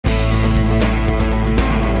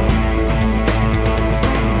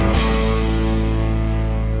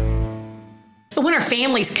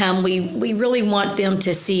families come, we really want them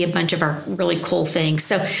to see a bunch of our really cool things.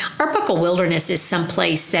 So Arbuckle Wilderness is some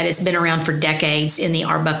place that has been around for decades in the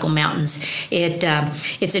Arbuckle Mountains.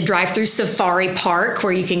 It's a drive-through safari park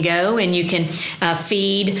where you can go and you can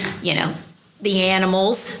feed, the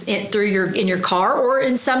animals in your car, or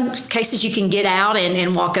in some cases you can get out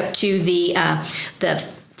and walk up to the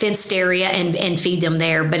fenced area and feed them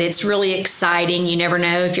there. But it's really exciting. You never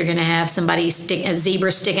know if you're going to have somebody a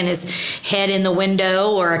zebra sticking his head in the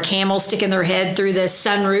window, or a camel sticking their head through the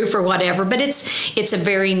sunroof or whatever. But it's a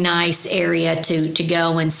very nice area to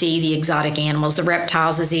go and see the exotic animals, the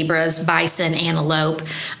reptiles, the zebras, bison, antelope.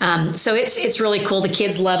 So it's really cool. The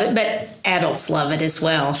kids love it, but adults love it as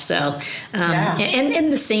well. So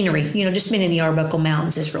and the scenery, just being in the Arbuckle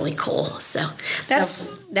Mountains is really cool. So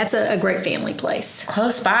that's a great family place.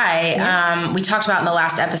 Close by. Yeah. We talked about in the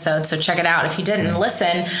last episode, so check it out if you didn't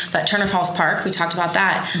listen. But Turner Falls Park, we talked about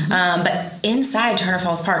that. Mm-hmm. But inside Turner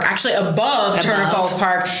Falls Park, actually above Turner Falls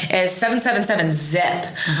Park, is 777 Zip,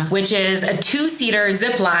 which is a 2-seater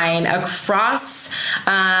zip line across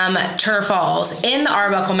Turner Falls in the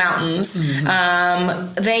Arbuckle Mountains.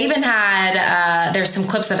 Mm-hmm. They even had, there's some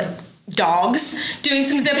clips of dogs doing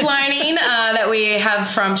some zip lining that we have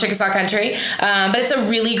from Chickasaw Country. But it's a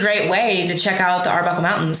really great way to check out the Arbuckle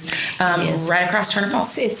Mountains right across Turner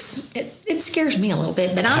Falls. It scares me a little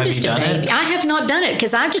bit, but I'm just a baby. I have not done it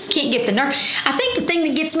because I just can't get the nerve. I think the thing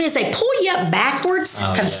that gets me is they pull you up backwards,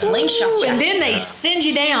 slingshot you, and then they send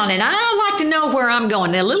you down. And I like to know where I'm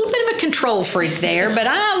going. A little bit of a control freak there, but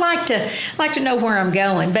I like to know where I'm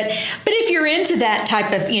going. But if you're into that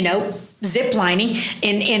type of zip lining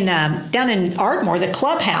down in Ardmore, the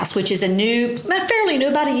clubhouse, which is fairly new,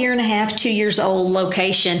 about 1.5 years, 2 years old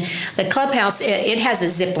location. The clubhouse, it has a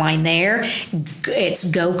zip line there. It's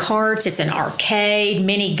go-karts, it's an arcade,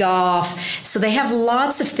 mini golf. So they have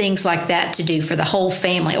lots of things like that to do for the whole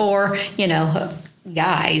family. Or,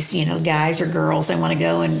 guys or girls, they want to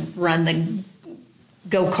go and run the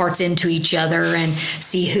go-karts into each other and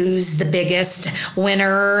see who's the biggest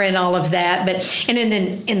winner and all of that. And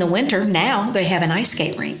in the winter now they have an ice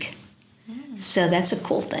skate rink. So that's a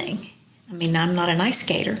cool thing. I mean, I'm not an ice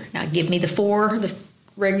skater. Now give me the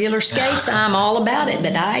regular skates, I'm all about it,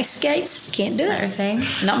 but ice skates, can't do it. Not your thing?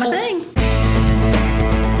 Not my thing.